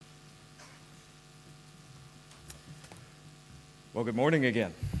Well, good morning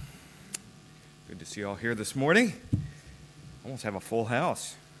again. Good to see you all here this morning. Almost have a full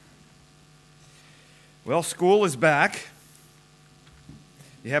house. Well, school is back.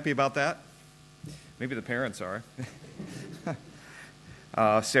 You happy about that? Maybe the parents are.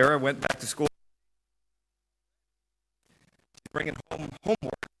 Sarah went back to school. She's bringing home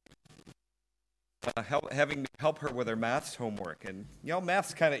homework. Having to help her with her maths homework. And,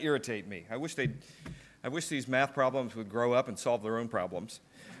 maths kind of irritate me. I wish these math problems would grow up and solve their own problems.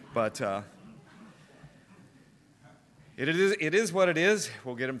 But it is what it is.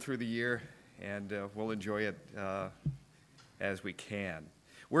 We'll get them through the year, and we'll enjoy it as we can.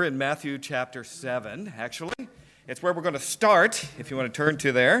 We're in Matthew chapter 7, actually. It's where we're going to start, if you want to turn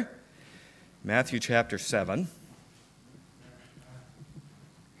to there. Matthew chapter 7.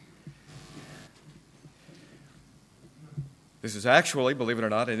 This is actually, believe it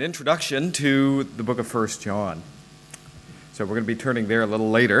or not, an introduction to the book of 1 John. So we're going to be turning there a little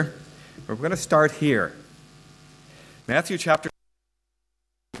later. But we're going to start here. Matthew chapter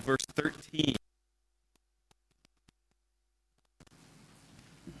 7, verse 13.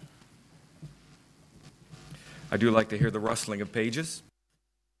 I do like to hear the rustling of pages.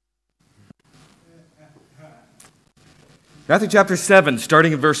 Matthew chapter 7,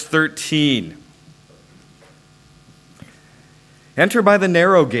 starting in verse 13. Enter by the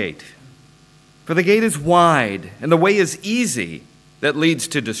narrow gate, for the gate is wide, and the way is easy that leads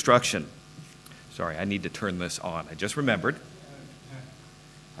to destruction. Sorry, I need to turn this on. I just remembered.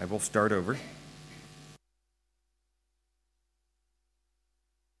 I will start over. Here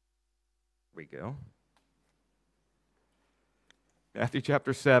we go. Matthew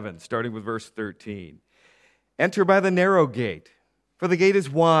chapter 7, starting with verse 13. Enter by the narrow gate, for the gate is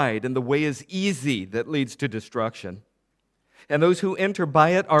wide, and the way is easy that leads to destruction. And those who enter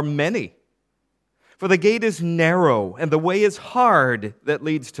by it are many. For the gate is narrow, and the way is hard that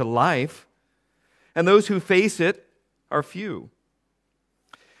leads to life, and those who face it are few.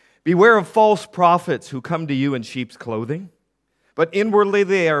 Beware of false prophets who come to you in sheep's clothing, but inwardly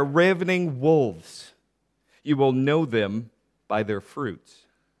they are ravening wolves. You will know them by their fruits.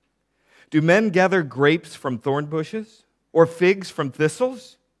 Do men gather grapes from thorn bushes, or figs from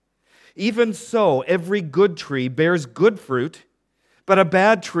thistles? Even so, every good tree bears good fruit, but a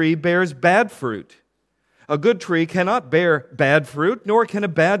bad tree bears bad fruit. A good tree cannot bear bad fruit, nor can a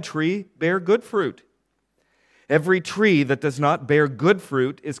bad tree bear good fruit. Every tree that does not bear good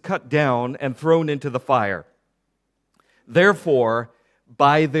fruit is cut down and thrown into the fire. Therefore,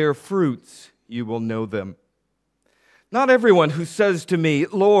 by their fruits you will know them. Not everyone who says to me,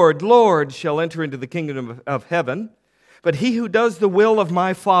 Lord, Lord, shall enter into the kingdom of heaven, but he who does the will of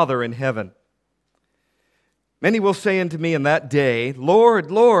my Father in heaven. Many will say unto me in that day, Lord,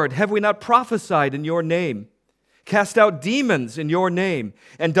 Lord, have we not prophesied in your name, cast out demons in your name,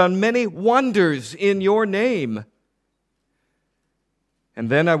 and done many wonders in your name? And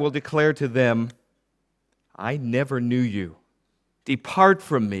then I will declare to them, I never knew you. Depart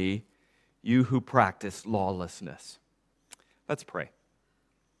from me, you who practice lawlessness. Let's pray.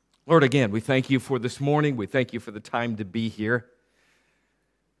 Lord, again, we thank you for this morning. We thank you for the time to be here,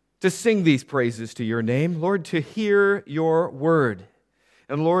 to sing these praises to your name. Lord, to hear your word.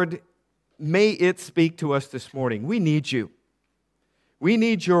 And Lord, may it speak to us this morning. We need you. We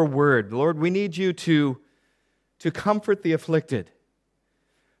need your word. Lord, we need you to comfort the afflicted.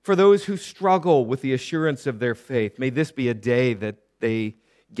 For those who struggle with the assurance of their faith, may this be a day that they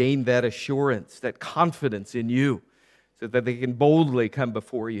gain that assurance, that confidence in you, so that they can boldly come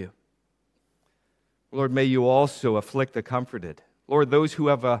before you. Lord, may you also afflict the comforted. Lord, those who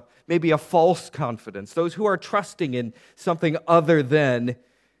have maybe a false confidence, those who are trusting in something other than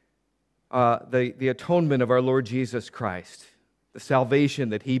the atonement of our Lord Jesus Christ, the salvation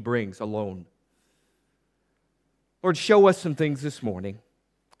that he brings alone. Lord, show us some things this morning.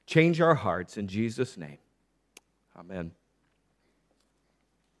 Change our hearts in Jesus' name. Amen.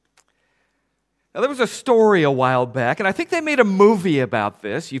 Now, there was a story a while back, and I think they made a movie about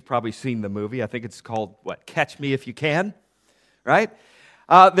this. You've probably seen the movie. I think it's called, Catch Me If You Can, right?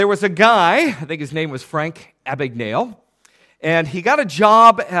 There was a guy, I think his name was Frank Abagnale, and he got a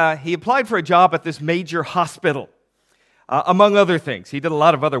job, he applied for a job at this major hospital, among other things. He did a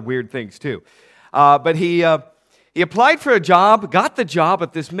lot of other weird things, too. But he applied for a job, got the job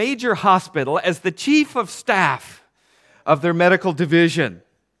at this major hospital as the chief of staff of their medical division.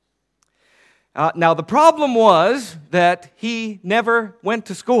 Now, the problem was that he never went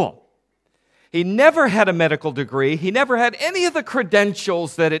to school. He never had a medical degree. He never had any of the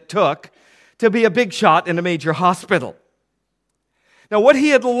credentials that it took to be a big shot in a major hospital. Now, what he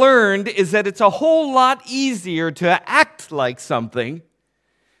had learned is that it's a whole lot easier to act like something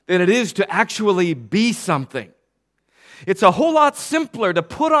than it is to actually be something. It's a whole lot simpler to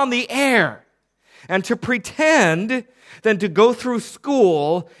put on the air and to pretend than to go through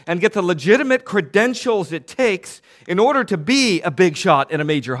school and get the legitimate credentials it takes in order to be a big shot in a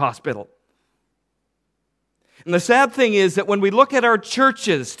major hospital. And the sad thing is that when we look at our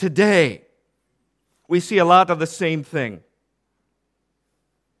churches today, we see a lot of the same thing.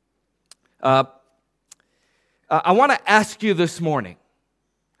 I want to ask you this morning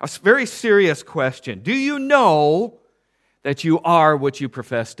a very serious question. Do you know that you are what you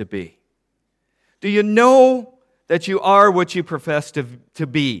profess to be? Do you know that you are what you profess to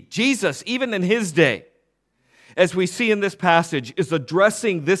be? Jesus, even in his day, as we see in this passage, is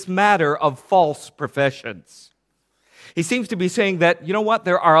addressing this matter of false professions. He seems to be saying that, you know what,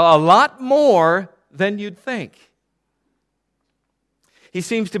 there are a lot more than you'd think. He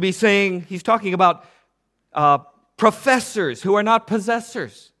seems to be saying, he's talking about professors who are not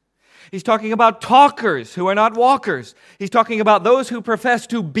possessors. He's talking about talkers who are not walkers. He's talking about those who profess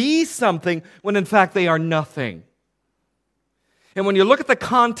to be something when in fact they are nothing. And when you look at the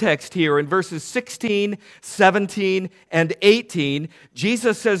context here in verses 16, 17, and 18,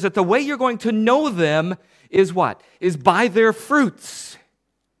 Jesus says that the way you're going to know them is what? Is by their fruits.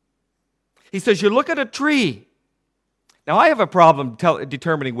 He says, you look at a tree. Now, I have a problem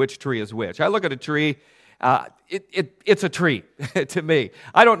determining which tree is which. I look at a tree, it's a tree to me.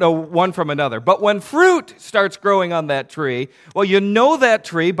 I don't know one from another. But when fruit starts growing on that tree, well, you know that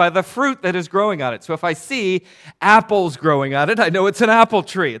tree by the fruit that is growing on it. So if I see apples growing on it, I know it's an apple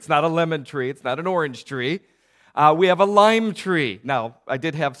tree. It's not a lemon tree. It's not an orange tree. We have a lime tree. Now, we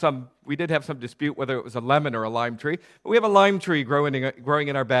did have some dispute whether it was a lemon or a lime tree. But we have a lime tree growing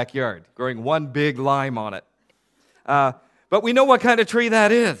in our backyard, growing one big lime on it. But we know what kind of tree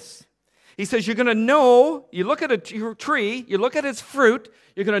that is. He says you're going to know, you look at a tree, you look at its fruit,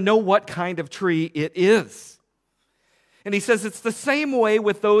 you're going to know what kind of tree it is. And he says it's the same way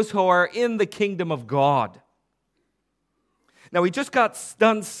with those who are in the kingdom of God. Now, he just got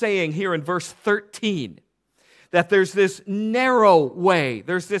done saying here in verse 13 that there's this narrow way,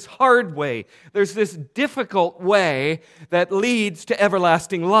 there's this hard way, there's this difficult way that leads to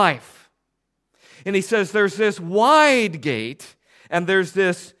everlasting life. And he says there's this wide gate and there's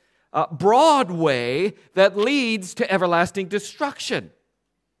this broad way that leads to everlasting destruction.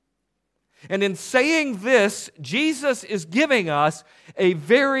 And in saying this, Jesus is giving us a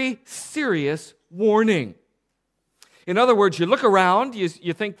very serious warning. In other words, you look around,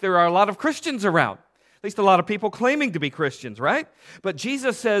 you think there are a lot of Christians around. At least a lot of people claiming to be Christians, right? But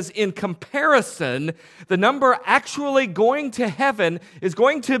Jesus says in comparison, the number actually going to heaven is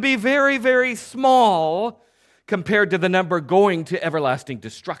going to be very, very small compared to the number going to everlasting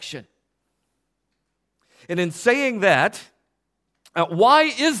destruction. And in saying that, why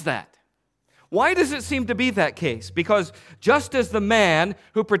is that? Why does it seem to be that case? Because just as the man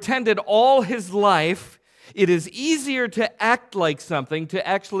who pretended all his life, it is easier to act like something to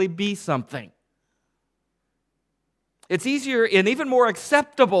actually be something. It's easier and even more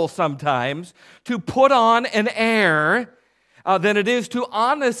acceptable sometimes to put on an air than it is to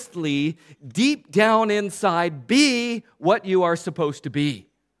honestly, deep down inside, be what you are supposed to be,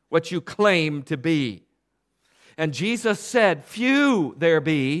 what you claim to be. And Jesus said, few there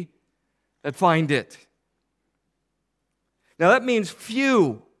be that find it. Now that means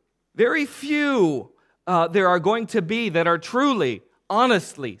few, very few there are going to be that are truly,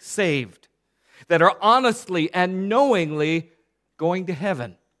 honestly saved, that are honestly and knowingly going to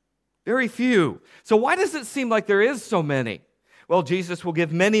heaven. Very few. So why does it seem like there is so many? Well, Jesus will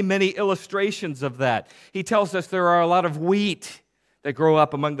give many, many illustrations of that. He tells us there are a lot of wheat that grow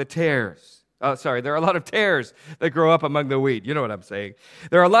up among the tares. There are a lot of tares that grow up among the wheat. You know what I'm saying.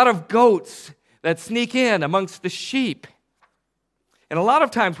 There are a lot of goats that sneak in amongst the sheep. And a lot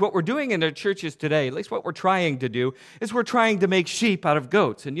of times what we're doing in our churches today, at least what we're trying to do, is we're trying to make sheep out of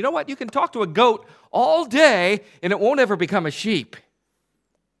goats. And you know what? You can talk to a goat all day and it won't ever become a sheep.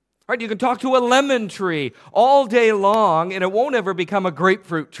 Right? You can talk to a lemon tree all day long and it won't ever become a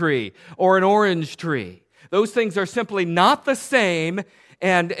grapefruit tree or an orange tree. Those things are simply not the same,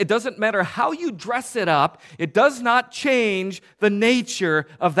 and it doesn't matter how you dress it up, it does not change the nature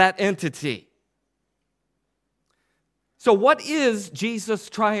of that entity. So what is Jesus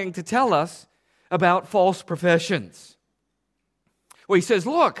trying to tell us about false professions? Well, he says,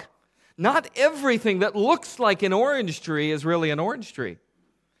 look, not everything that looks like an orange tree is really an orange tree.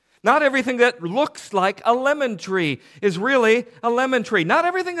 Not everything that looks like a lemon tree is really a lemon tree. Not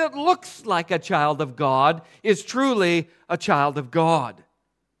everything that looks like a child of God is truly a child of God.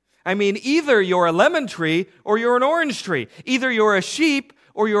 I mean, either you're a lemon tree or you're an orange tree. Either you're a sheep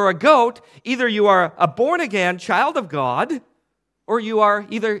or you're a goat. Either you are a born-again child of God, or you are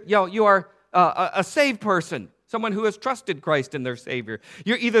a saved person, someone who has trusted Christ in their Savior.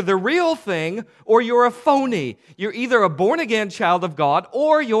 You're either the real thing or you're a phony. You're either a born-again child of God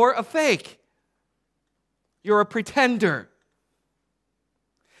or you're a fake. You're a pretender.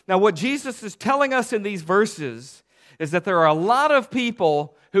 Now, what Jesus is telling us in these verses is that there are a lot of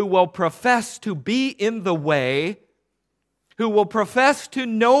people who will profess to be in the way, who will profess to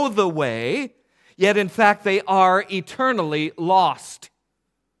know the way, yet in fact they are eternally lost.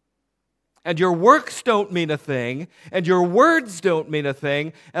 And your works don't mean a thing, and your words don't mean a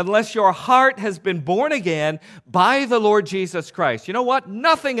thing, unless your heart has been born again by the Lord Jesus Christ. You know what?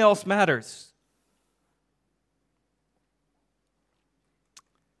 Nothing else matters.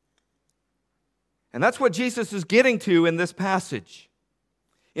 And that's what Jesus is getting to in this passage.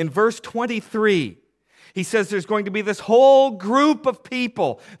 In verse 23, he says there's going to be this whole group of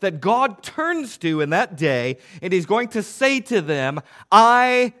people that God turns to in that day, and he's going to say to them,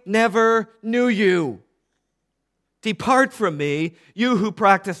 I never knew you. Depart from me, you who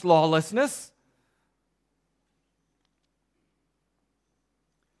practice lawlessness.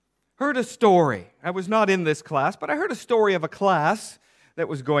 Heard a story. I was not in this class, but I heard a story of a class that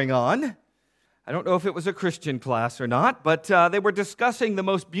was going on. I don't know if it was a Christian class or not, but they were discussing the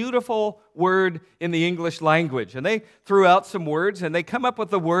most beautiful word in the English language. And they threw out some words, and they come up with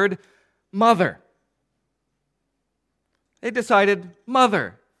the word mother. They decided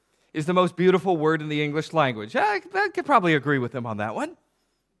mother is the most beautiful word in the English language. I could probably agree with them on that one.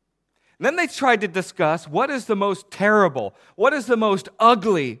 And then they tried to discuss what is the most terrible, what is the most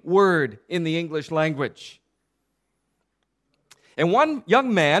ugly word in the English language. And one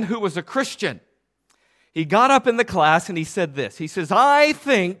young man who was a Christian, he got up in the class and he said this. He says, I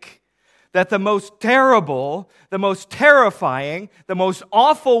think that the most terrible, the most terrifying, the most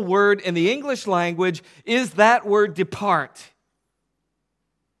awful word in the English language is that word depart.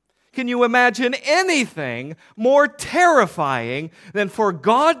 Can you imagine anything more terrifying than for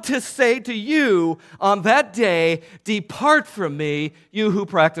God to say to you on that day, depart from me, you who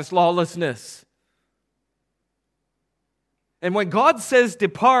practice lawlessness? And when God says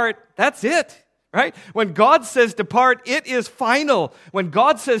depart, that's it. Right? When God says depart, it is final. When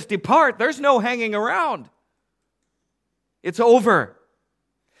God says depart, there's no hanging around. It's over.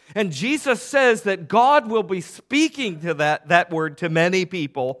 And Jesus says that God will be speaking to that word to many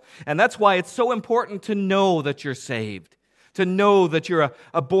people. And that's why it's so important to know that you're saved, to know that you're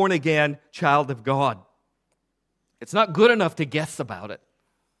a born-again child of God. It's not good enough to guess about it.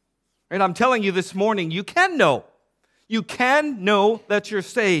 And I'm telling you this morning, you can know. You can know that you're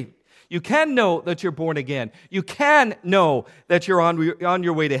saved. You can know that you're born again. You can know that you're on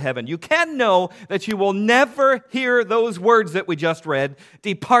your way to heaven. You can know that you will never hear those words that we just read,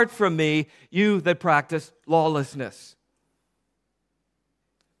 depart from me, you that practice lawlessness.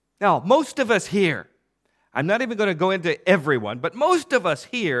 Now, most of us here, I'm not even going to go into everyone, but most of us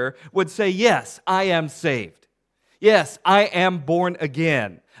here would say, yes, I am saved. Yes, I am born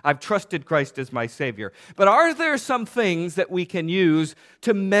again. I've trusted Christ as my Savior. But are there some things that we can use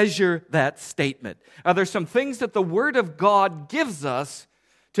to measure that statement? Are there some things that the Word of God gives us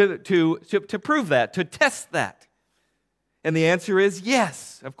to prove that, to test that? And the answer is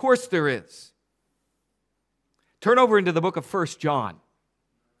yes, of course there is. Turn over into the book of 1 John,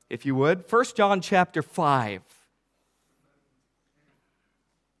 if you would. 1 John chapter 5.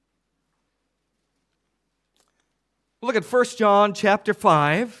 Look at 1 John chapter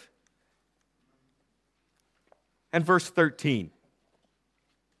 5 and verse 13.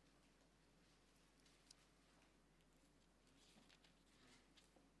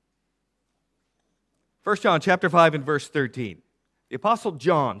 1 John chapter 5 and verse 13. The Apostle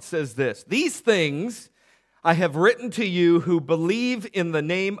John says this, these things I have written to you who believe in the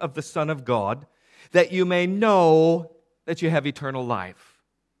name of the Son of God, that you may know that you have eternal life.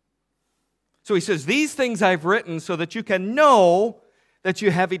 So he says, these things I've written so that you can know that you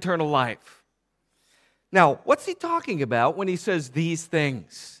have eternal life. Now, what's he talking about when he says these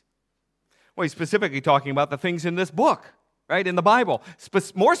things? Well, he's specifically talking about the things in this book, right, in the Bible.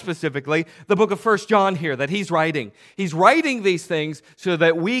 More specifically, the book of 1 John here that he's writing. He's writing these things so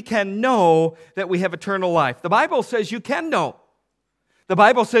that we can know that we have eternal life. The Bible says you can know. The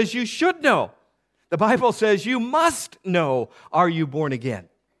Bible says you should know. The Bible says you must know, are you born again?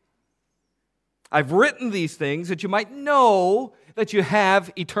 I've written these things that you might know that you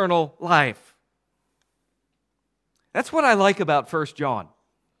have eternal life. That's what I like about 1 John.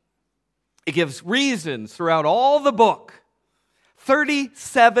 It gives reasons throughout all the book.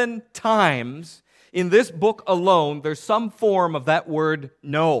 37 times in this book alone, there's some form of that word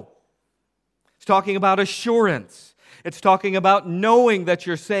know. It's talking about assurance. It's talking about knowing that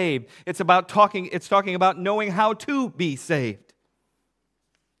you're saved. It's talking about knowing how to be saved.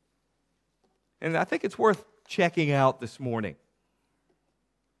 And I think it's worth checking out this morning.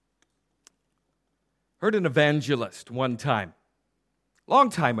 Heard an evangelist one time, long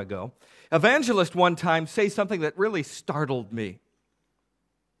time ago, evangelist one time say something that really startled me.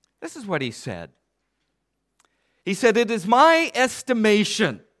 This is what he said. He said, "It is my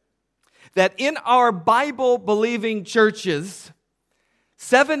estimation that in our Bible-believing churches,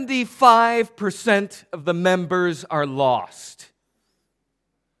 75% of the members are lost."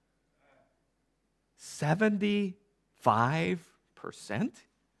 75%?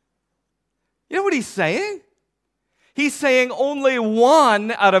 You know what he's saying? He's saying only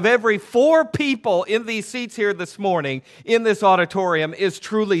 1 out of every 4 people in these seats here this morning in this auditorium is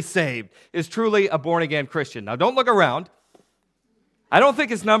truly saved, is truly a born-again Christian. Now, don't look around. I don't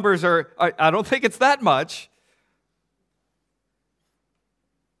think his numbers I don't think it's that much.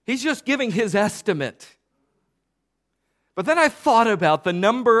 He's just giving his estimate. But then I thought about the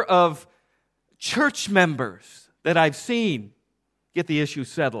number of church members that I've seen get the issue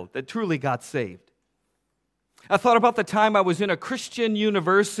settled, that truly got saved. I thought about the time I was in a Christian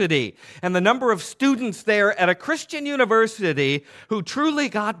university and the number of students there at a Christian university who truly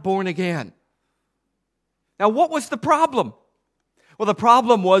got born again. Now, what was the problem? Well, the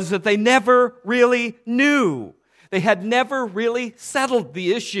problem was that they never really knew. They had never really settled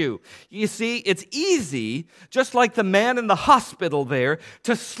the issue. You see, it's easy, just like the man in the hospital there,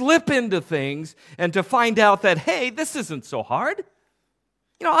 to slip into things and to find out that, hey, this isn't so hard.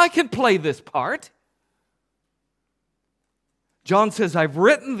 I can play this part. John says, I've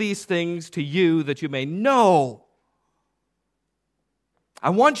written these things to you that you may know.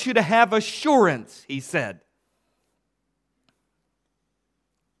 I want you to have assurance, he said.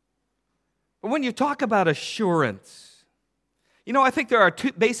 But when you talk about assurance, I think there are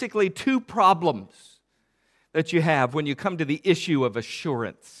basically two problems that you have when you come to the issue of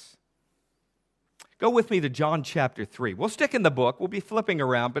assurance. Go with me to John chapter 3. We'll stick in the book. We'll be flipping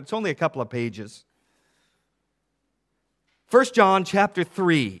around, but it's only a couple of pages. 1 John chapter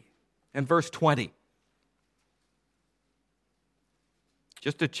 3 and verse 20.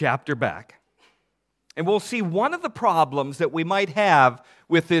 Just a chapter back. And we'll see one of the problems that we might have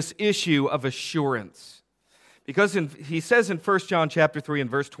with this issue of assurance. Because he says in 1 John chapter 3 and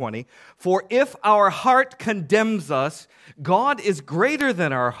verse 20, "For if our heart condemns us, God is greater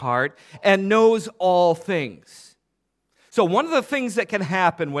than our heart and knows all things." So one of the things that can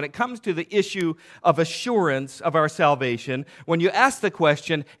happen when it comes to the issue of assurance of our salvation, when you ask the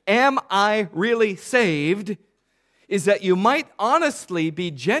question, am I really saved, is that you might honestly be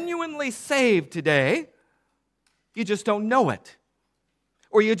genuinely saved today. You just don't know it.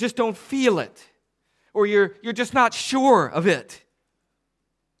 Or you just don't feel it. Or you're just not sure of it.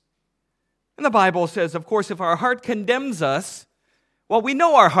 And the Bible says, of course, if our heart condemns us, well, we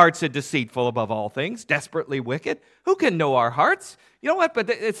know our hearts are deceitful above all things, desperately wicked. Who can know our hearts? You know what? But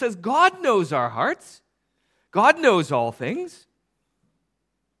it says God knows our hearts. God knows all things.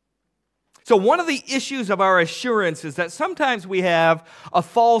 So one of the issues of our assurance is that sometimes we have a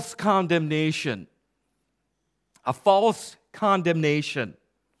false condemnation. A false condemnation.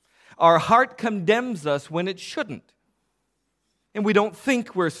 Our heart condemns us when it shouldn't. And we don't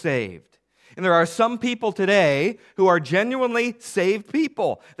think we're saved. And there are some people today who are genuinely saved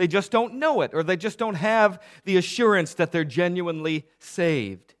people. They just don't know it, or they just don't have the assurance that they're genuinely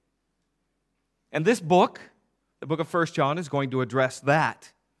saved. And this book, the book of 1 John, is going to address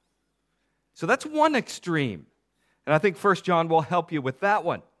that. So that's one extreme. And I think 1 John will help you with that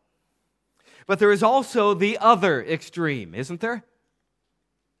one. But there is also the other extreme, isn't there?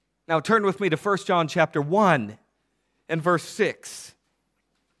 Now turn with me to 1 John chapter 1 and verse 6.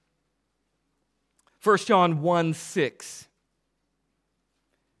 1 John 1:6.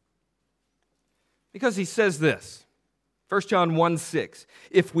 Because he says this, 1 John 1:6,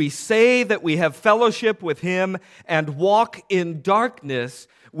 "If we say that we have fellowship with him and walk in darkness,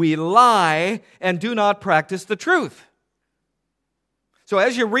 we lie and do not practice the truth." So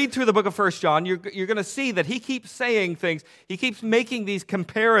as you read through the book of 1 John, you're going to see that he keeps saying things. He keeps making these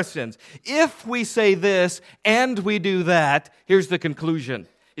comparisons. If we say this and we do that, here's the conclusion.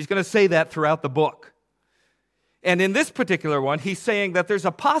 He's going to say that throughout the book. And in this particular one, he's saying that there's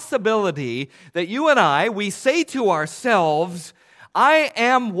a possibility that you and I, we say to ourselves, I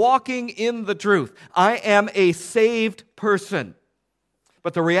am walking in the truth. I am a saved person.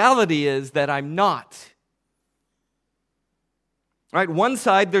 But the reality is that I'm not. Right? One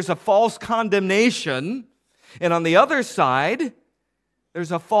side, there's a false condemnation, and on the other side,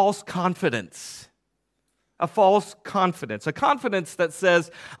 there's a false confidence. A false confidence. A confidence that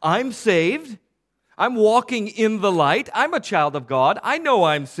says, I'm saved. I'm walking in the light. I'm a child of God. I know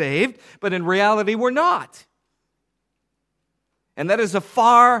I'm saved, but in reality, we're not. And that is a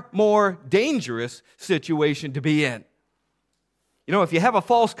far more dangerous situation to be in. You know, if you have a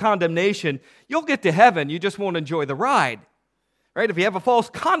false condemnation, you'll get to heaven, you just won't enjoy the ride. Right? If you have a false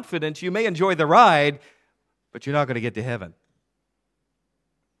confidence, you may enjoy the ride, but you're not going to get to heaven.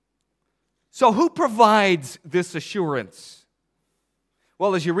 So who provides this assurance?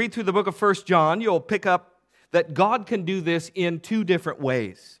 Well, as you read through the book of 1 John, you'll pick up that God can do this in two different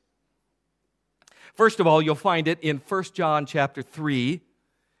ways. First of all, you'll find it in 1 John chapter 3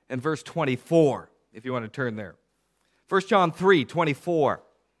 and verse 24, if you want to turn there. 1 John 3, 24.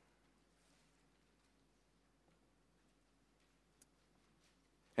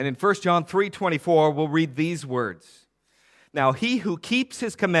 And in 1 John 3, 24, we'll read these words. Now he who keeps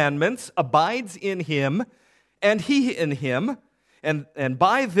his commandments abides in him, and he in him. And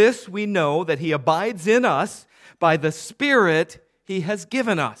by this we know that he abides in us by the Spirit he has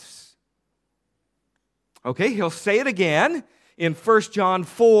given us. Okay, he'll say it again in 1 John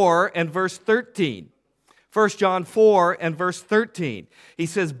 4 and verse 13. 1 John 4 and verse 13. He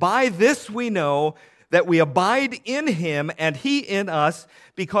says, by this we know that we abide in him and he in us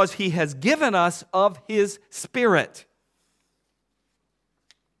because he has given us of his Spirit.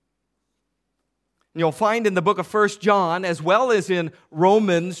 You'll find in the book of 1 John, as well as in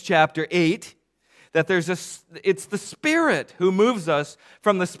Romans chapter 8, that it's the Spirit who moves us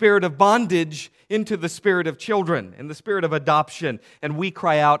from the spirit of bondage into the spirit of children, and the spirit of adoption, and we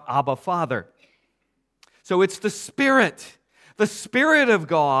cry out, Abba, Father. So it's the Spirit. The Spirit of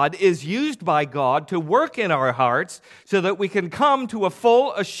God is used by God to work in our hearts so that we can come to a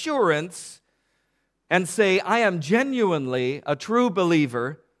full assurance and say, I am genuinely a true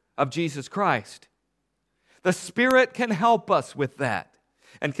believer of Jesus Christ. The Spirit can help us with that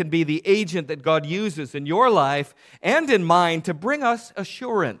and can be the agent that God uses in your life and in mine to bring us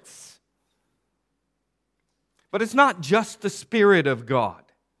assurance. But it's not just the Spirit of God.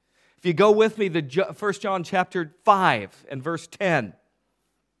 If you go with me to 1 John chapter 5 and verse 10.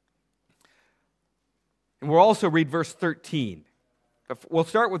 And we'll also read verse 13. We'll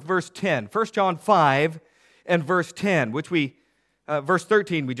start with verse 10. 1 John 5 and verse 10, which verse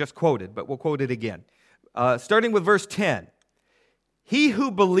 13 we just quoted, but we'll quote it again. Starting with verse 10. He who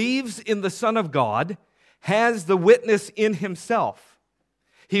believes in the Son of God has the witness in himself.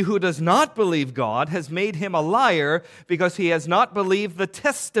 He who does not believe God has made him a liar because he has not believed the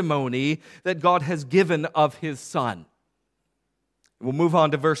testimony that God has given of his Son. We'll move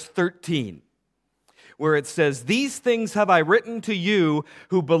on to verse 13, where it says, these things have I written to you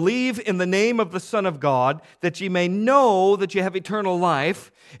who believe in the name of the Son of God, that ye may know that you have eternal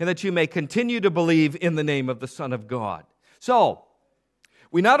life, and that you may continue to believe in the name of the Son of God. So,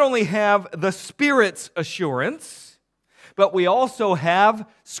 we not only have the Spirit's assurance, but we also have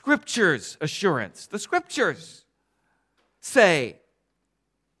Scripture's assurance. The Scriptures say,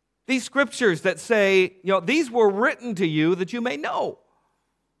 these Scriptures that say, these were written to you that you may know.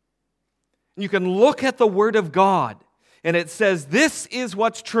 You can look at the Word of God, and it says, this is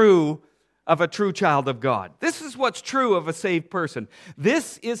what's true of a true child of God. This is what's true of a saved person.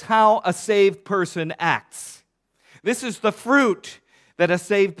 This is how a saved person acts. This is the fruit that a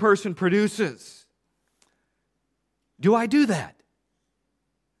saved person produces. Do I do that?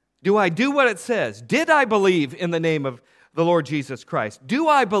 Do I do what it says? Did I believe in the name of the Lord Jesus Christ? Do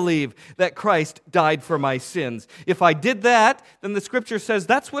I believe that Christ died for my sins? If I did that, then the Scripture says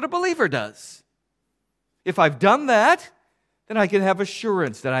that's what a believer does. If I've done that, then I can have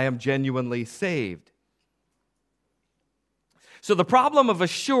assurance that I am genuinely saved. So the problem of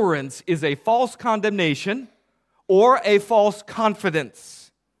assurance is a false condemnation or a false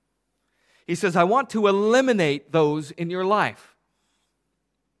confidence. He says, I want to eliminate those in your life.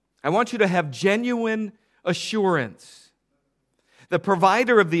 I want you to have genuine assurance. The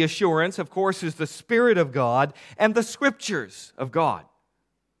provider of the assurance, of course, is the Spirit of God and the Scriptures of God.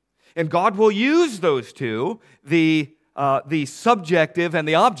 And God will use those two, the subjective and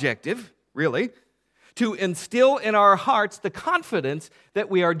the objective, really, to instill in our hearts the confidence that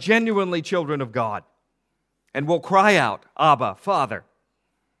we are genuinely children of God. And we'll cry out, Abba, Father.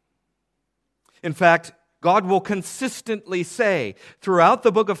 In fact, God will consistently say throughout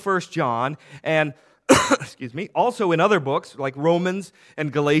the book of 1 John and excuse me, also in other books like Romans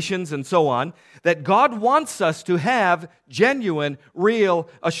and Galatians and so on, that God wants us to have genuine, real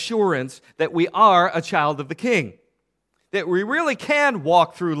assurance that we are a child of the King. That we really can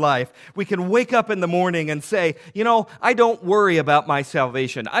walk through life. We can wake up in the morning and say, I don't worry about my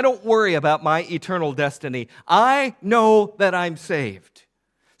salvation. I don't worry about my eternal destiny. I know that I'm saved.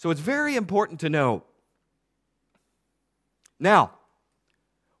 So it's very important to know. Now,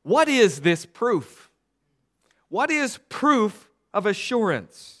 what is this proof? What is proof of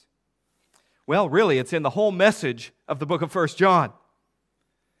assurance? Well, really, it's in the whole message of the book of 1 John.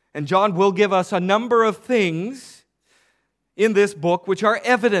 And John will give us a number of things in this book which are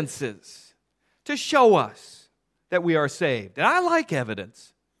evidences to show us that we are saved. And I like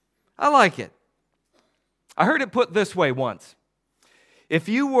evidence. I like it. I heard it put this way once. If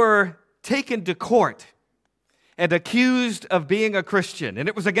you were taken to court and accused of being a Christian, and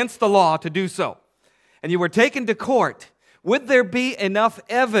it was against the law to do so, and you were taken to court, would there be enough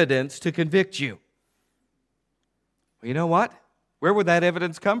evidence to convict you? Well, you know what? Where would that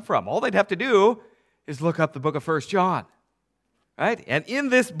evidence come from? All they'd have to do is look up the book of 1 John. Right? And in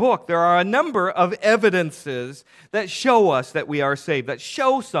this book, there are a number of evidences that show us that we are saved, that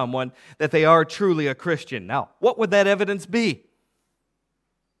show someone that they are truly a Christian. Now, what would that evidence be?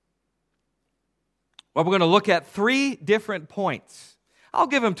 Well, we're going to look at 3 different points. I'll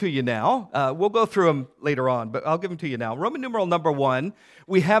give them to you now. We'll go through them later on, but I'll give them to you now. Roman numeral number 1,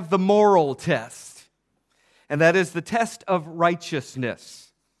 we have the moral test, and that is the test of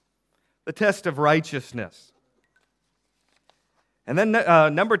righteousness. The test of righteousness. And then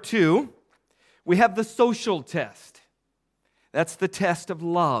number 2, we have the social test. That's the test of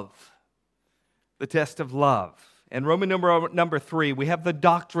love. The test of love. And Roman numeral number 3, we have the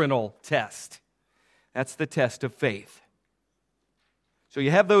doctrinal test. That's the test of faith. So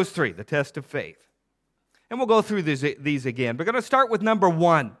you have those 3, the test of faith. And we'll go through these again. We're going to start with number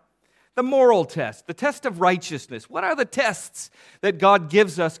 1, the moral test, the test of righteousness. What are the tests that God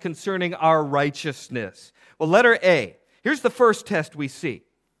gives us concerning our righteousness? Well, letter A. Here's the first test we see.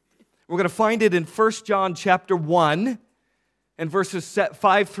 We're going to find it in 1 John chapter 1 and verses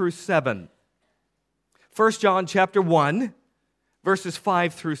 5 through 7. 1 John chapter 1, verses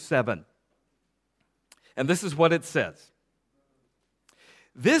 5 through 7. And this is what it says.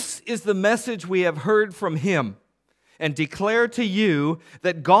 This is the message we have heard from him and declare to you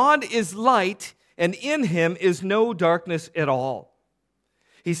that God is light and in him is no darkness at all.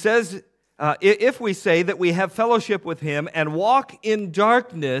 He says, if we say that we have fellowship with him and walk in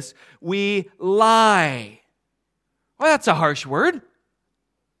darkness, we lie. Well, that's a harsh word.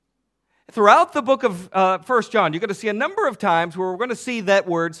 Throughout the book of 1 John, you're going to see a number of times where we're going to see that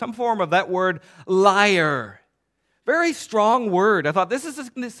word, some form of that word, liar. Very strong word. I thought, this is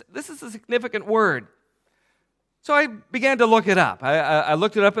a significant word. So I began to look it up. I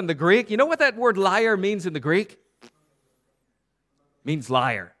looked it up in the Greek. You know what that word liar means in the Greek? It means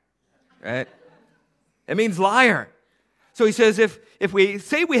liar, right? It means liar. So he says, if we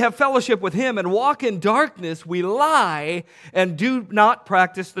say we have fellowship with him and walk in darkness, we lie and do not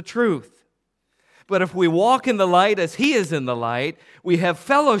practice the truth. But if we walk in the light as he is in the light, we have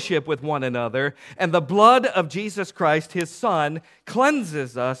fellowship with one another, and the blood of Jesus Christ, his Son,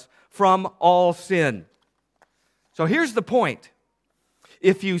 cleanses us from all sin. So here's the point.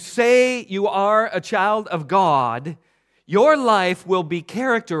 If you say you are a child of God, your life will be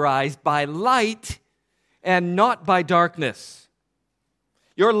characterized by light and not by darkness.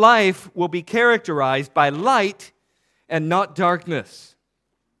 Your life will be characterized by light and not darkness.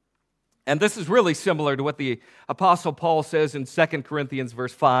 And this is really similar to what the Apostle Paul says in 2 Corinthians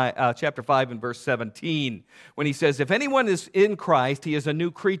chapter 5 and verse 17, when he says, if anyone is in Christ, he is a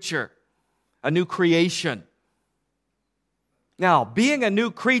new creature, a new creation. Now, being a new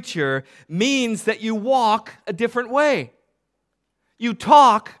creature means that you walk a different way. You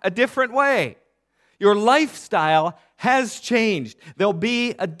talk a different way. Your lifestyle has changed. There'll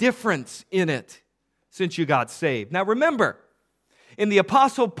be a difference in it since you got saved. Now remember, in the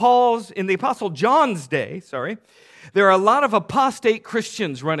Apostle John's day, there are a lot of apostate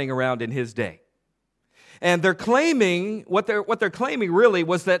Christians running around in his day. And they're claiming, what they're claiming really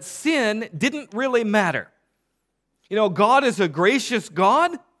was that sin didn't really matter. You know, God is a gracious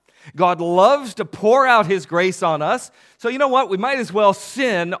God. God loves to pour out his grace on us. So you know what? We might as well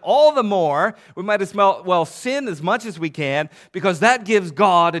sin all the more. We might as well sin as much as we can because that gives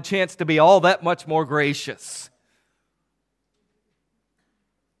God a chance to be all that much more gracious.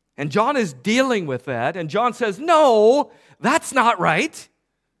 And John is dealing with that, and John says, no, that's not right.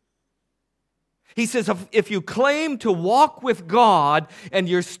 He says, if you claim to walk with God and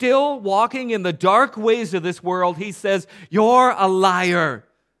you're still walking in the dark ways of this world, he says, you're a liar.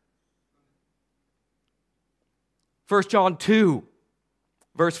 1 John 2,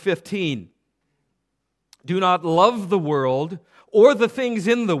 verse 15. Do not love the world or the things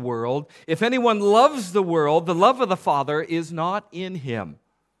in the world. If anyone loves the world, the love of the Father is not in him.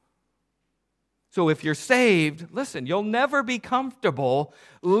 So if you're saved, listen, you'll never be comfortable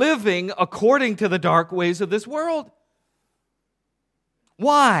living according to the dark ways of this world.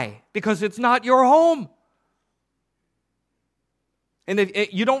 Why? Because it's not your home. And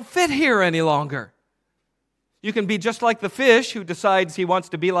if you don't fit here any longer. You can be just like the fish who decides he wants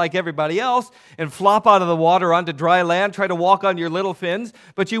to be like everybody else and flop out of the water onto dry land, try to walk on your little fins,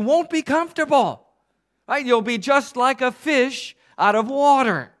 but you won't be comfortable. Right? You'll be just like a fish out of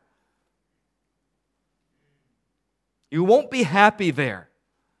water. You won't be happy there.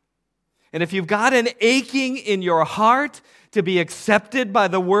 And if you've got an aching in your heart to be accepted by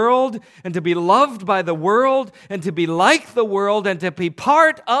the world and to be loved by the world and to be like the world and to be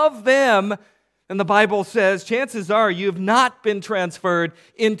part of them, then the Bible says chances are you've not been transferred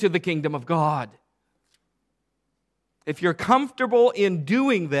into the kingdom of God. If you're comfortable in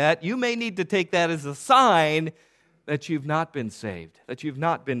doing that, you may need to take that as a sign that you've not been saved, that you've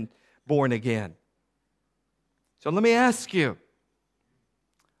not been born again. So let me ask you,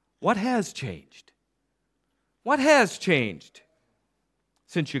 what has changed? What has changed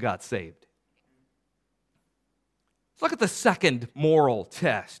since you got saved? Let's look at the second moral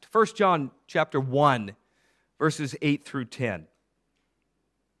test. 1 John chapter 1, verses 8 through 10.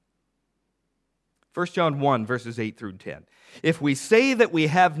 1 John 1, verses 8 through 10. If we say that we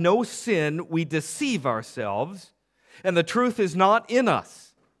have no sin, we deceive ourselves, and the truth is not in us.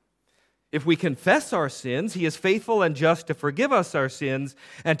 If we confess our sins, he is faithful and just to forgive us our sins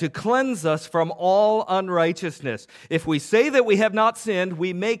and to cleanse us from all unrighteousness. If we say that we have not sinned,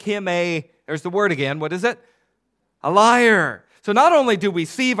 we make him there's the word again, what is it? A liar. So not only do we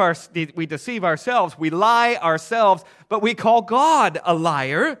deceive ourselves, we lie ourselves, but we call God a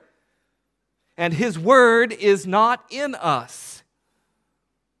liar, and his word is not in us.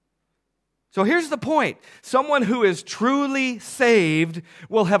 So here's the point. Someone who is truly saved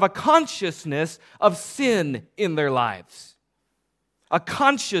will have a consciousness of sin in their lives. A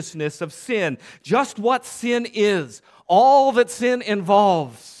consciousness of sin. Just what sin is. All that sin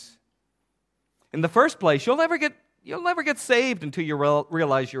involves. In the first place, you'll never get saved until you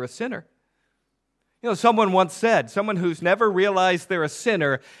realize you're a sinner. You know, someone once said, someone who's never realized they're a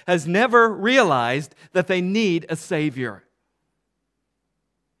sinner has never realized that they need a Savior.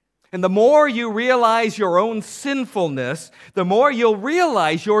 And the more you realize your own sinfulness, the more you'll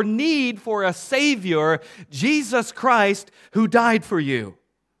realize your need for a Savior, Jesus Christ, who died for you,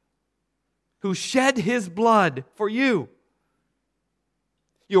 who shed his blood for you.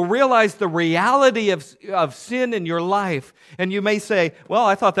 You'll realize the reality of sin in your life. And you may say, well,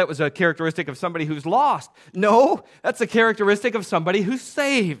 I thought that was a characteristic of somebody who's lost. No, that's a characteristic of somebody who's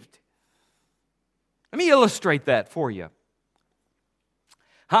saved. Let me illustrate that for you.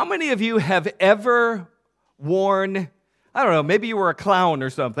 How many of you have ever worn, I don't know, maybe you were a clown or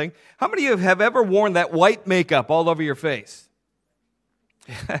something. How many of you have ever worn that white makeup all over your face?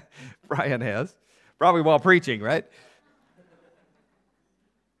 Brian has. Probably while preaching, right?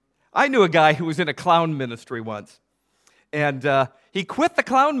 I knew a guy who was in a clown ministry once. And he quit the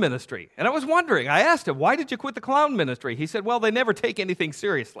clown ministry. And I was wondering, I asked him, why did you quit the clown ministry? He said, well, they never take anything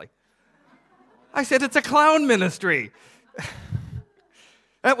seriously. I said, it's a clown ministry.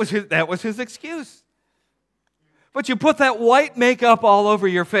 That was his excuse. But you put that white makeup all over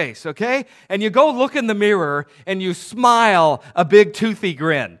your face, okay? And you go look in the mirror and you smile a big toothy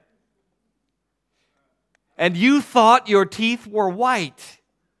grin. And you thought your teeth were white.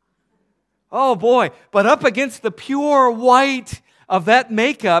 Oh boy, but up against the pure white of that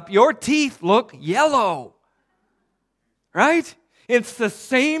makeup, your teeth look yellow. Right? It's the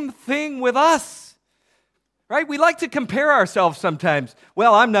same thing with us. Right? We like to compare ourselves sometimes.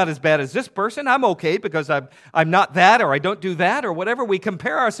 Well, I'm not as bad as this person. I'm okay because I'm not that, or I don't do that, or whatever. We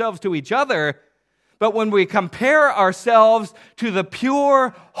compare ourselves to each other. But when we compare ourselves to the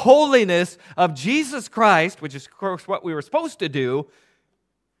pure holiness of Jesus Christ, which is, of course, what we were supposed to do,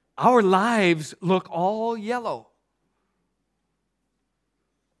 our lives look all yellow.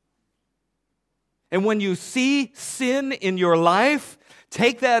 And when you see sin in your life,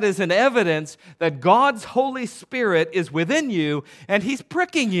 take that as an evidence that God's Holy Spirit is within you, and he's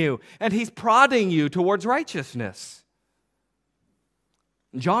pricking you, and he's prodding you towards righteousness.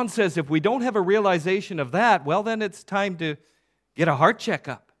 John says if we don't have a realization of that, well, then it's time to get a heart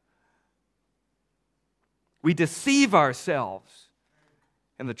checkup. We deceive ourselves,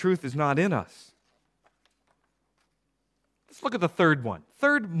 and the truth is not in us. Let's look at the third one.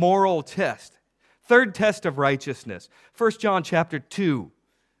 Third moral test. Third test of righteousness. 1 John chapter 2,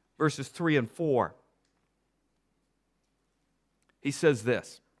 verses 3 and 4. He says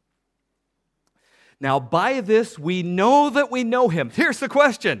this. Now, by this we know that we know him. Here's the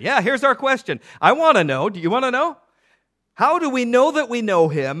question. Yeah, here's our question. I want to know. Do you want to know? How do we know that we know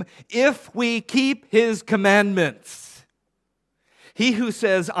him if we keep his commandments? He who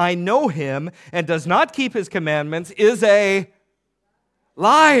says, I know him, and does not keep his commandments is a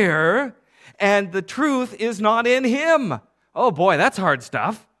liar, and the truth is not in him. Oh boy, that's hard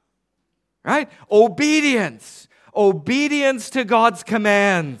stuff. Right? Obedience. Obedience to God's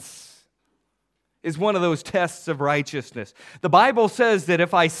commands is one of those tests of righteousness. The Bible says that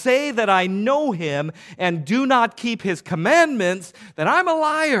if I say that I know him and do not keep his commandments, then I'm a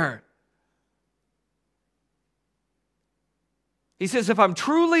liar. He says, if I'm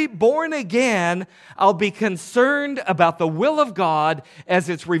truly born again, I'll be concerned about the will of God as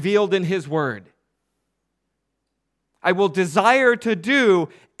it's revealed in his word. I will desire to do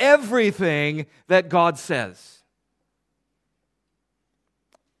everything that God says.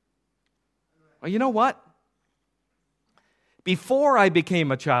 Well, you know what? Before I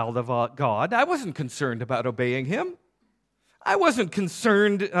became a child of God, I wasn't concerned about obeying him. I wasn't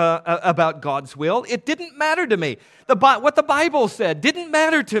concerned about God's will. It didn't matter to me. What the Bible said didn't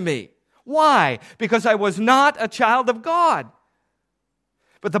matter to me. Why? Because I was not a child of God.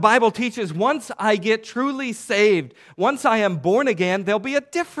 But the Bible teaches once I get truly saved, once I am born again, there'll be a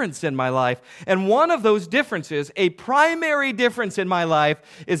difference in my life. And one of those differences, a primary difference in my life,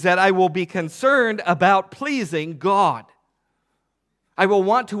 is that I will be concerned about pleasing God. I will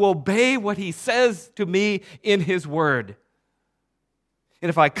want to obey what he says to me in his word. And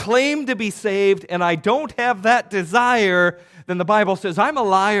if I claim to be saved and I don't have that desire, then the Bible says I'm a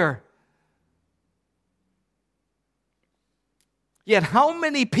liar. Yet how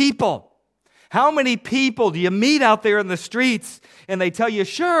many people do you meet out there in the streets and they tell you,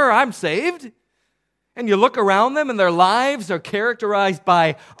 sure, I'm saved? And you look around them and their lives are characterized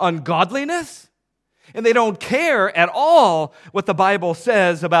by ungodliness. And they don't care at all what the Bible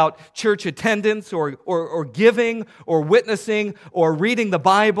says about church attendance or giving or witnessing or reading the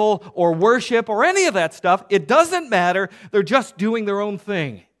Bible or worship or any of that stuff. It doesn't matter. They're just doing their own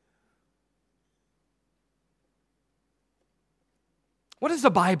thing. What does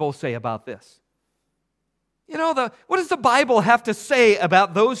the Bible say about this? What does the Bible have to say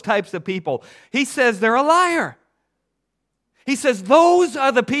about those types of people? He says they're a liar. He says those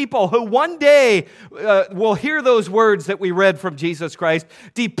are the people who one day will hear those words that we read from Jesus Christ.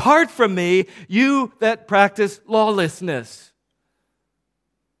 Depart from me, you that practice lawlessness.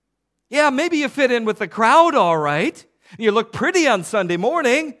 Yeah, maybe you fit in with the crowd all right. You look pretty on Sunday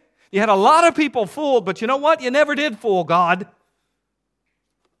morning. You had a lot of people fooled, but you know what? You never did fool God.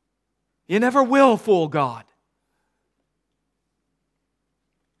 You never will fool God.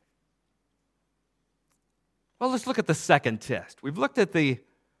 Well, let's look at the second test. We've looked at the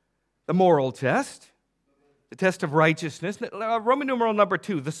moral test, the test of righteousness. Roman numeral number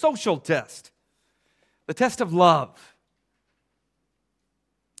 2, the social test, the test of love.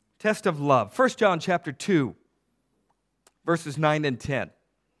 Test of love. 1 John chapter 2, verses 9 and 10.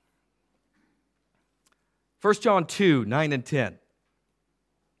 1 John 2, 9 and 10.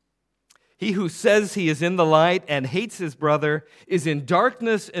 He who says he is in the light and hates his brother is in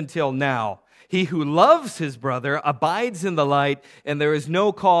darkness until now. He who loves his brother abides in the light, and there is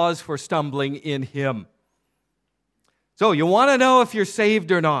no cause for stumbling in him. So, you want to know if you're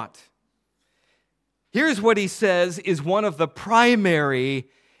saved or not? Here's what he says is one of the primary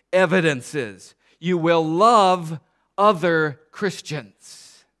evidences. You will love other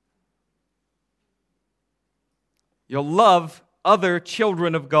Christians. You'll love other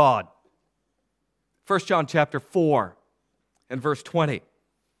children of God. 1 John chapter 4 and verse 20.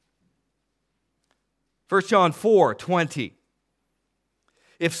 1 John 4, 20.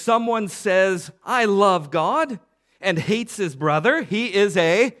 If someone says, I love God, and hates his brother, he is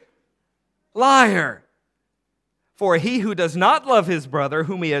a liar. For he who does not love his brother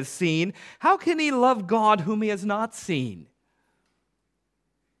whom he has seen, how can he love God whom he has not seen?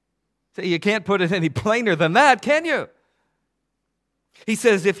 So you can't put it any plainer than that, can you? He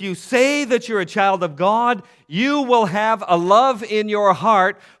says, if you say that you're a child of God, you will have a love in your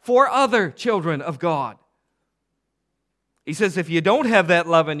heart for other children of God. He says, if you don't have that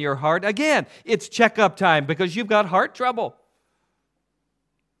love in your heart, again, it's checkup time because you've got heart trouble.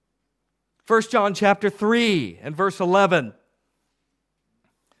 1 John chapter 3 and verse 11.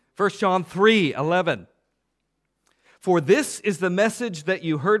 1 John 3, 11. For this is the message that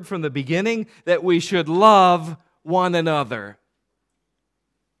you heard from the beginning, that we should love one another.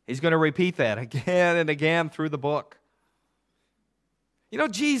 He's going to repeat that again and again through the book. You know,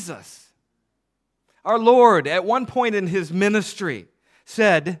 Jesus, our Lord, at one point in his ministry,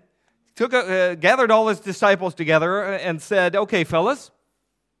 gathered all his disciples together and said, okay, fellas,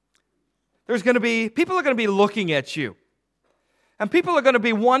 people are going to be looking at you. And people are going to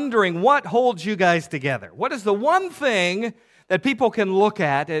be wondering what holds you guys together. What is the one thing that people can look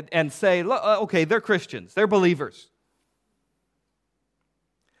at and say, okay, they're Christians, they're believers.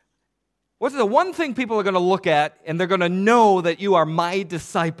 What's the one thing people are going to look at and they're going to know that you are my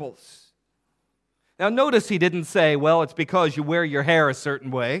disciples? Now notice he didn't say, well, it's because you wear your hair a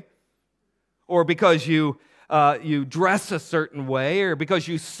certain way, or because you dress a certain way, or because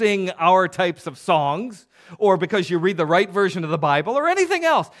you sing our types of songs, or because you read the right version of the Bible, or anything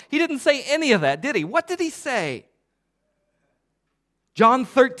else. He didn't say any of that, did he? What did he say? John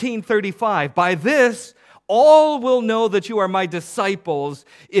 13:35, by this all will know that you are my disciples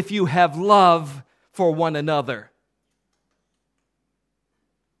if you have love for one another.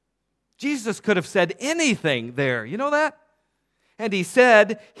 Jesus could have said anything there, you know that? And he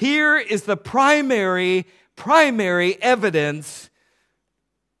said, here is the primary evidence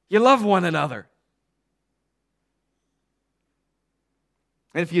you love one another.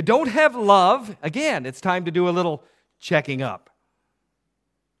 And if you don't have love, again, it's time to do a little checking up.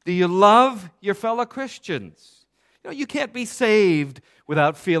 Do you love your fellow Christians? You know, you can't be saved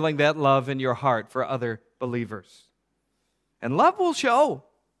without feeling that love in your heart for other believers. And love will show.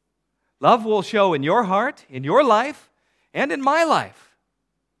 Love will show in your heart, in your life, and in my life.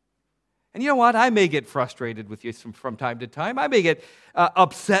 And you know what? I may get frustrated with you from time to time. I may get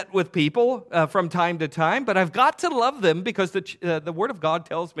upset with people from time to time, but I've got to love them because the Word of God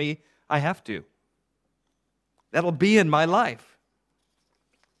tells me I have to. That'll be in my life.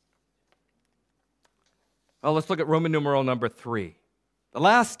 Well, let's look at Roman numeral number 3. The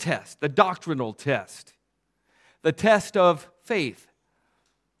last test, the doctrinal test, the test of faith.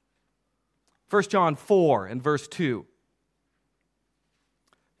 1 John 4 and verse 2.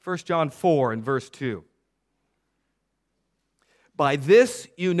 1 John 4 and verse 2. By this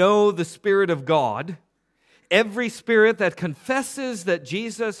you know the Spirit of God. Every spirit that confesses that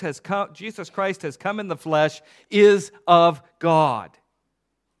Jesus Christ has come in the flesh is of God.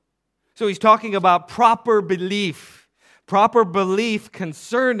 So he's talking about proper belief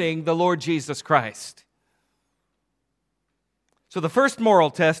concerning the Lord Jesus Christ. So the first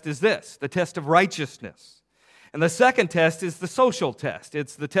moral test is this, the test of righteousness. And the second test is the social test.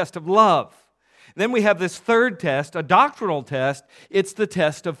 It's the test of love. Then we have this third test, a doctrinal test. It's the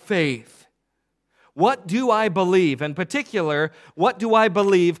test of faith. What do I believe? In particular, what do I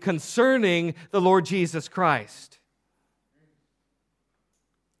believe concerning the Lord Jesus Christ?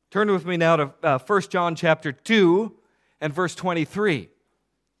 Turn with me now to 1 John chapter 2 and verse 23.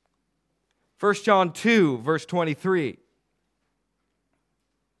 1 John 2, verse 23.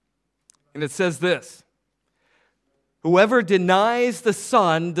 And it says this, whoever denies the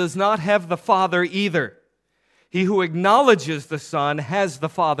Son does not have the Father either. He who acknowledges the Son has the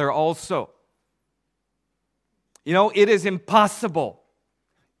Father also. You know, it is impossible.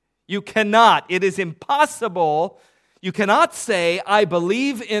 It is impossible. You cannot say, I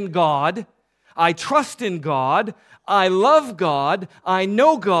believe in God, I trust in God, I love God, I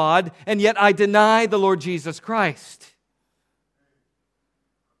know God, and yet I deny the Lord Jesus Christ.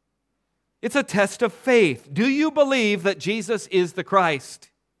 It's a test of faith. Do you believe that Jesus is the Christ?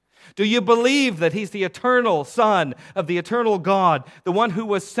 Do you believe that He's the eternal Son of the eternal God, the one who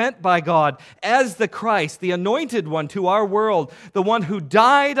was sent by God as the Christ, the anointed one to our world, the one who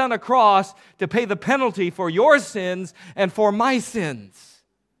died on a cross to pay the penalty for your sins and for my sins?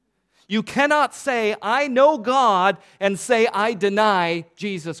 You cannot say, I know God, and say, I deny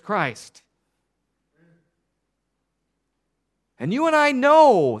Jesus Christ. And you and I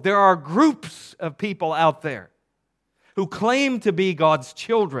know there are groups of people out there who claim to be God's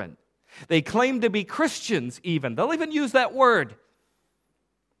children. They claim to be Christians even. They'll even use that word.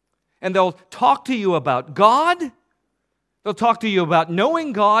 And they'll talk to you about God. They'll talk to you about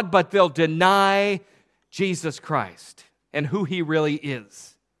knowing God, but they'll deny Jesus Christ and who He really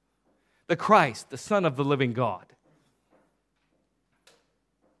is. The Christ, the Son of the living God.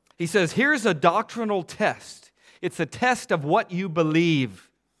 He says, here's a doctrinal test. It's a test of what you believe.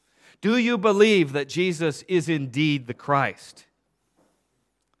 Do you believe that Jesus is indeed the Christ?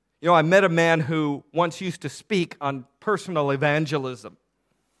 You know, I met a man who once used to speak on personal evangelism.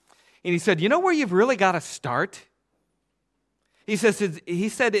 And he said, you know where you've really got to start? He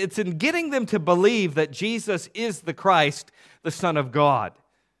said it's in getting them to believe that Jesus is the Christ, the Son of God.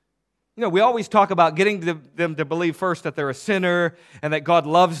 You know, we always talk about getting them to believe first that they're a sinner and that God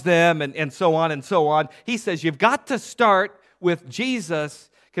loves them and so on and so on. He says you've got to start with Jesus,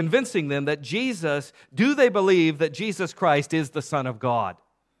 convincing them that do they believe that Jesus Christ is the Son of God?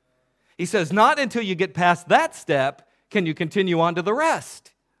 He says not until you get past that step can you continue on to the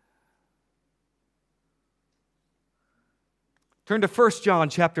rest. Turn to 1 John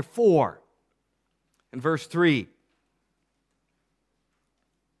chapter 4 and verse 3.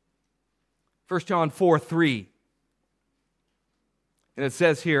 1 John 4:3. And it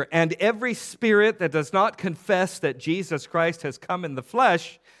says here, "And every spirit that does not confess that Jesus Christ has come in the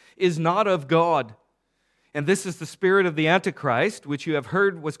flesh is not of God. And this is the spirit of the Antichrist, which you have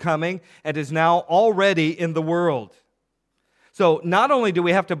heard was coming and is now already in the world." So not only do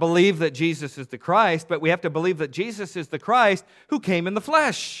we have to believe that Jesus is the Christ, but we have to believe that Jesus is the Christ who came in the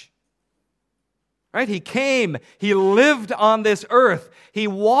flesh. Right? He came, he lived on this earth, he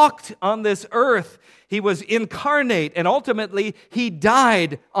walked on this earth, he was incarnate, and ultimately he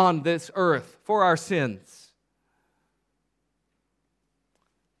died on this earth for our sins.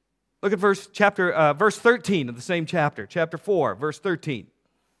 Look at verse 13 of the same chapter, chapter 4, verse 13.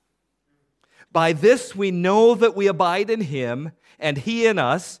 "By this we know that we abide in him, and he in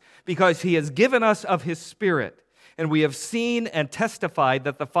us, because he has given us of his Spirit. And we have seen and testified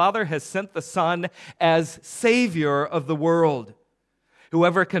that the Father has sent the Son as Savior of the world.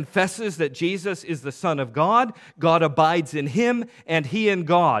 Whoever confesses that Jesus is the Son of God, God abides in him, and he in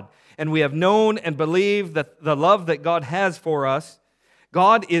God. And we have known and believed that the love that God has for us.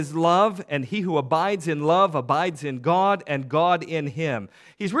 God is love, and he who abides in love abides in God, and God in him."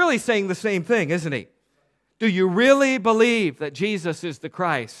 He's really saying the same thing, isn't he? Do you really believe that Jesus is the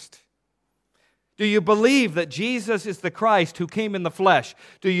Christ? Do you believe that Jesus is the Christ who came in the flesh?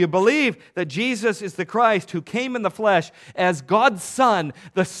 Do you believe that Jesus is the Christ who came in the flesh as God's Son,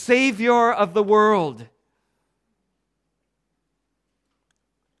 the Savior of the world?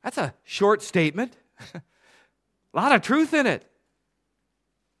 That's a short statement. A lot of truth in it.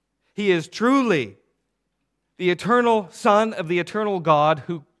 He is truly the eternal Son of the eternal God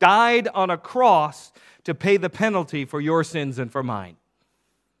who died on a cross to pay the penalty for your sins and for mine.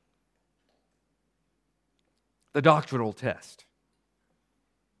 The doctrinal test.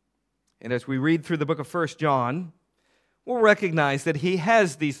 And as we read through the book of 1 John, we'll recognize that he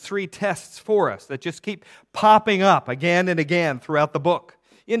has these three tests for us that just keep popping up again and again throughout the book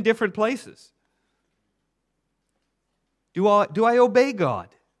in different places. Do I obey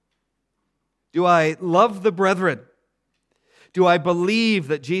God? Do I love the brethren? Do I believe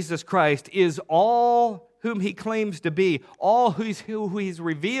that Jesus Christ is all whom he claims to be, all who he's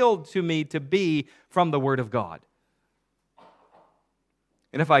revealed to me to be from the Word of God?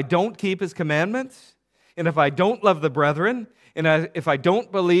 And if I don't keep his commandments, and if I don't love the brethren, and if I don't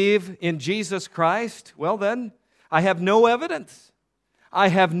believe in Jesus Christ, well then, I have no evidence. I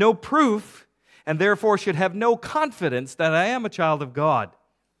have no proof, and therefore should have no confidence that I am a child of God.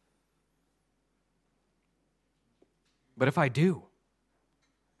 But if I do,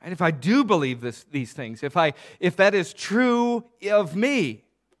 and if I do believe these things, if that is true of me,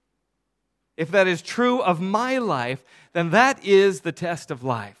 if that is true of my life, then that is the test of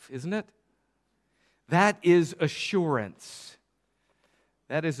life, isn't it? That is assurance.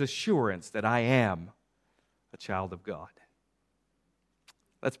 That is assurance that I am a child of God.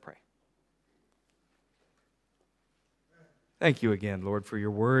 Let's pray. Thank you again, Lord, for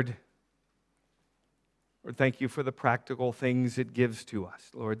your word. Lord, thank you for the practical things it gives to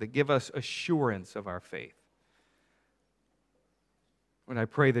us, Lord, that give us assurance of our faith. Lord, I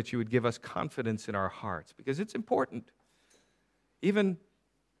pray that you would give us confidence in our hearts, because it's important. Even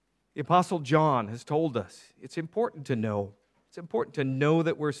the Apostle John has told us it's important to know. It's important to know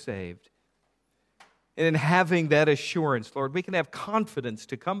that we're saved. And in having that assurance, Lord, we can have confidence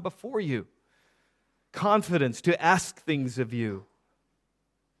to come before you, confidence to ask things of you,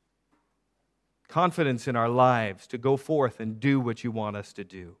 confidence in our lives to go forth and do what you want us to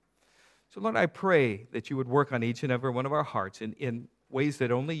do. So, Lord, I pray that you would work on each and every one of our hearts in ways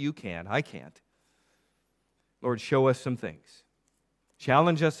that only you can. I can't. Lord, show us some things.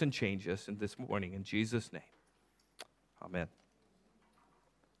 Challenge us and change us in this morning. In Jesus' name, amen.